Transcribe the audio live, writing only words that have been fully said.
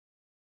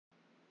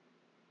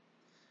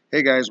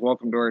Hey guys,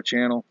 welcome to our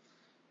channel.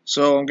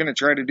 So I'm going to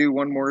try to do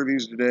one more of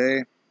these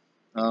today.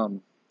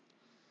 Um,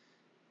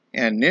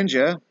 and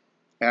Ninja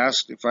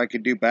asked if I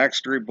could do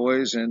Backstreet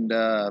Boys and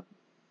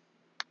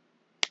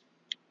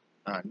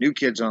New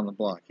Kids on the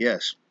Block.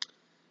 Yes,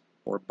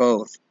 or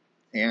both.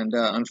 And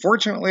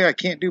unfortunately, I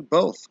can't do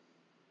both.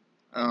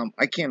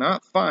 I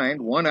cannot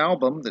find one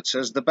album that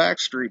says the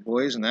Backstreet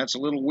Boys, and that's a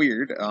little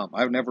weird.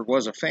 I never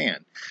was a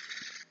fan,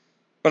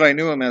 but I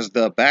knew them as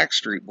the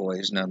Backstreet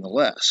Boys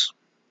nonetheless.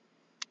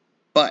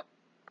 But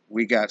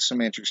we got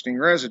some interesting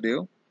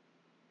residue.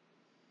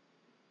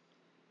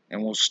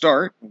 And we'll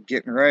start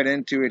getting right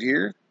into it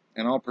here,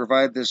 and I'll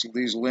provide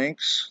these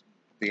links,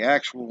 the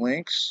actual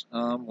links.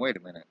 Wait a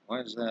minute,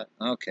 why is that?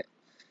 Okay,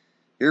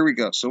 here we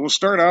go. So we'll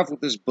start off with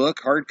this book,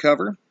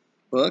 hardcover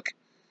book,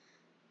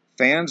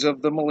 Fans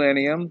of the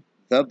Millennium,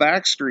 The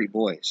Backstreet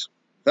Boys.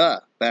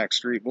 The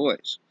Backstreet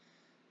Boys.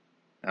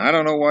 Now, I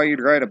don't know why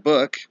you'd write a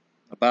book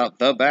about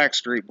the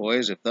Backstreet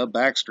Boys if the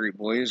Backstreet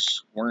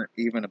Boys weren't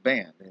even a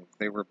band. If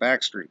they were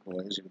Backstreet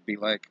Boys, it would be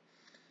like,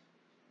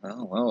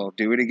 oh, well, I'll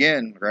do it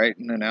again,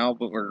 writing an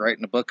album or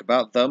writing a book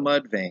about the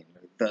Mudvayne,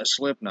 or the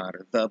Slipknot,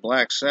 or the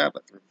Black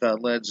Sabbath, or the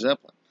Led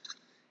Zeppelin.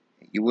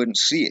 You wouldn't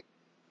see it.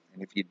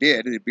 And if you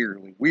did, it'd be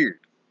really weird.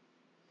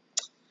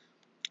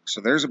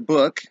 So there's a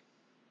book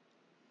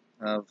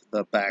of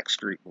the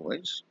Backstreet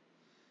Boys.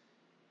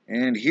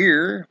 And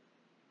here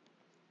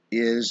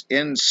is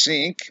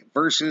NSYNC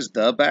versus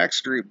the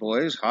Backstreet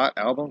Boys, Hot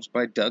Albums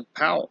by Doug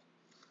Powell.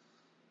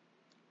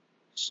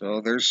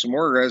 So there's some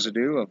more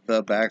residue of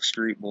the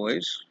Backstreet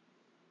Boys.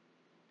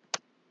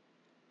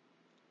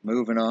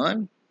 Moving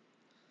on.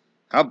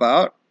 How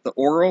about the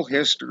oral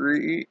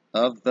history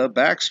of the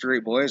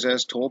Backstreet Boys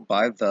as told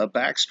by the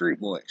Backstreet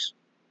Boys?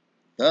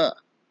 There's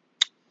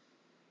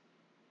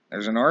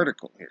an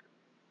article here.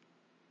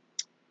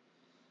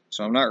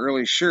 So I'm not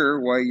really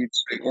sure why you'd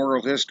say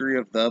oral history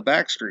of the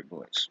Backstreet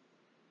Boys.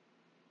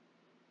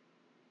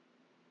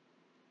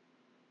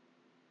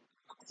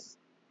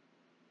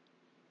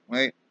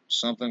 Wait,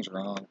 something's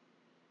wrong.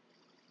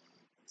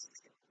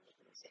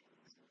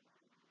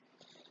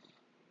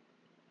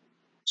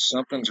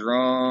 Something's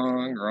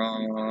wrong.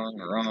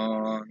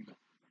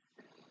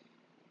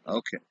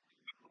 Okay.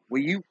 Will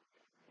you?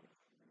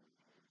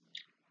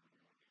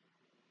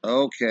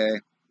 Okay.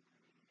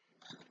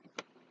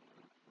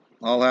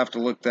 I'll have to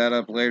look that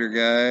up later,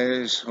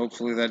 guys.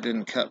 Hopefully that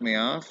didn't cut me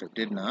off. It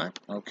did not.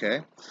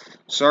 Okay.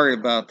 Sorry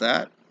about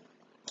that.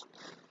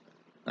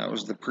 That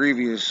was the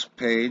previous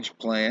page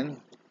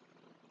playing.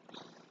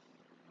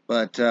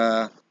 But,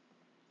 the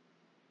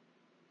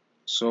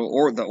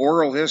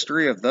oral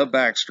history of the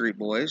Backstreet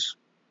Boys.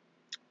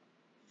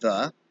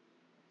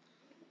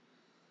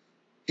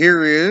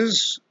 Here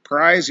is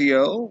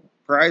Prizio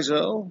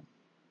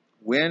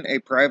win a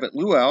private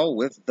luau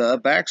with the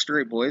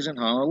Backstreet Boys in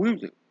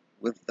Honolulu.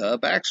 With the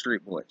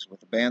Backstreet Boys,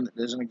 with a band that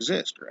doesn't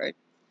exist, right?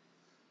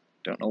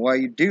 Don't know why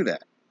you'd do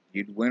that.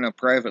 You'd win a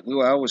private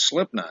luau with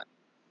Slipknot,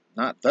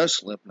 not the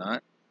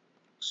Slipknot.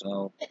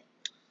 So,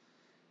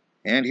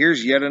 and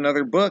here's yet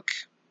another book,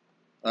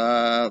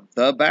 The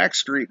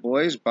Backstreet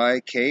Boys by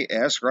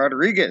K.S.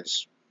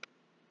 Rodriguez.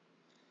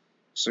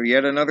 So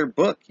yet another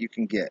book you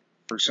can get.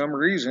 For some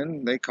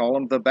reason, they call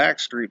them the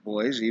Backstreet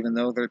Boys, even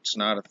though that's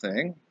not a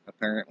thing,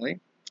 apparently.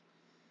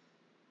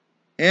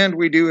 And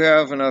we do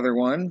have another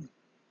one.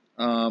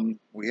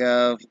 We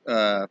have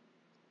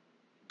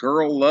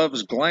Girl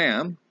Loves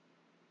Glam.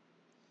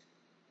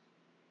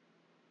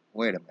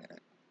 Wait a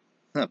minute.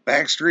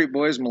 Backstreet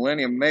Boys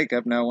Millennium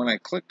Makeup. Now, when I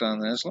clicked on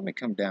this, let me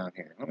come down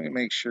here. Let me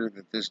make sure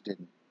that this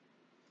didn't.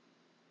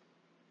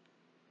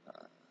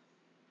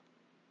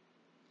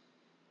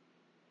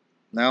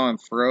 Now I'm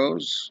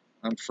froze.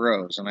 I'm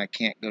froze, and I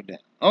can't go down.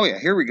 Oh, yeah,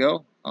 here we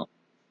go. Oh.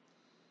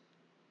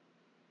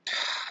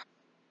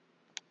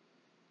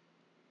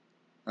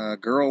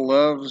 Girl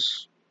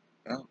Loves...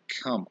 Oh,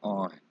 come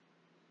on.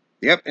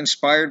 Yep,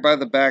 inspired by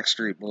the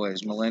Backstreet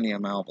Boys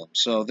Millennium album.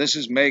 So this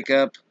is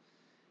makeup.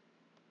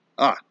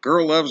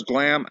 Girl Loves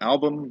Glam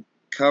album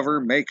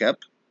cover makeup.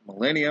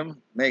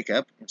 Millennium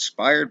makeup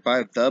inspired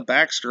by the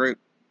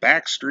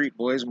Backstreet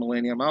Boys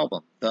Millennium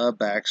album. The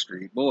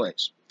Backstreet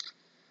Boys.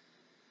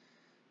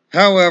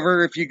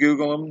 However, if you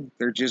Google them,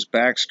 they're just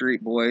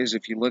Backstreet Boys.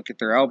 If you look at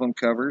their album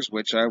covers,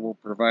 which I will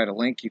provide a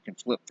link, you can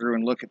flip through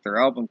and look at their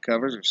album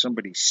covers. If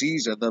somebody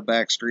sees the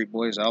Backstreet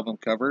Boys album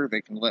cover,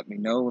 they can let me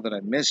know that I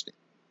missed it.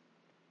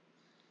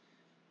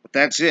 But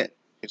that's it.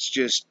 It's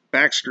just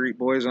Backstreet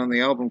Boys on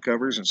the album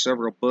covers and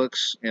several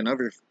books and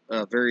other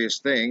various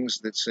things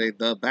that say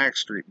the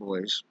Backstreet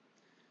Boys,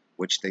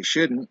 which they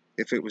shouldn't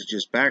if it was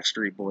just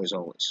Backstreet Boys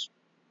always.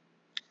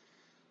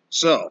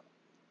 So,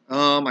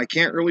 I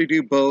can't really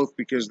do both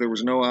because there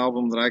was no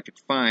album that I could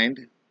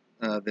find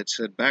that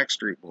said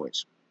Backstreet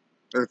Boys.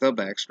 Or the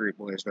Backstreet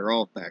Boys. They're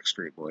all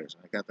Backstreet Boys.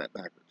 I got that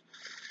backwards.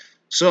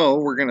 So,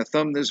 we're going to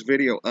thumb this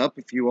video up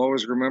if you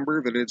always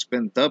remember that it's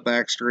been the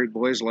Backstreet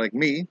Boys like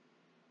me.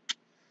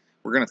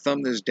 We're going to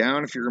thumb this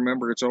down if you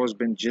remember it's always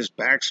been just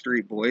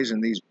Backstreet Boys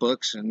and these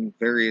books and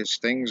various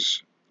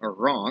things are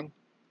wrong.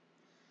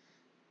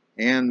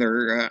 And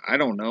there, I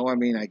don't know. I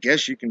mean, I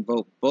guess you can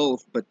vote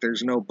both, but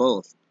there's no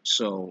both.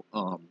 So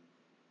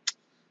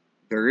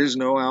there is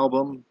no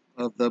album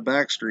of the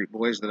Backstreet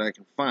Boys that I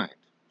can find.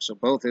 So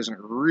both isn't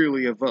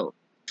really a vote,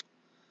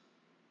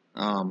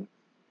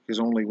 because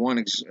only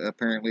one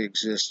apparently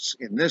exists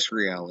in this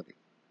reality.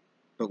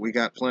 But we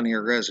got plenty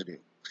of residue.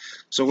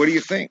 So what do you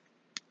think?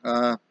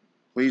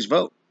 Please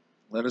vote.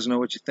 Let us know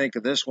what you think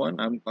of this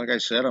one. Like I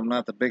said, I'm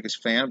not the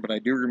biggest fan, but I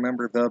do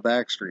remember the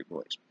Backstreet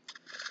Boys.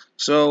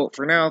 So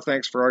for now,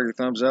 thanks for all your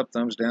thumbs up,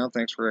 thumbs down.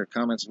 Thanks for your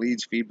comments,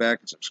 leads, feedback,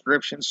 and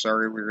subscriptions.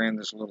 Sorry we ran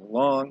this a little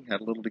long. Had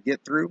a little to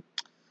get through.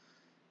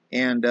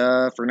 And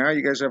for now,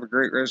 you guys have a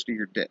great rest of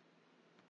your day.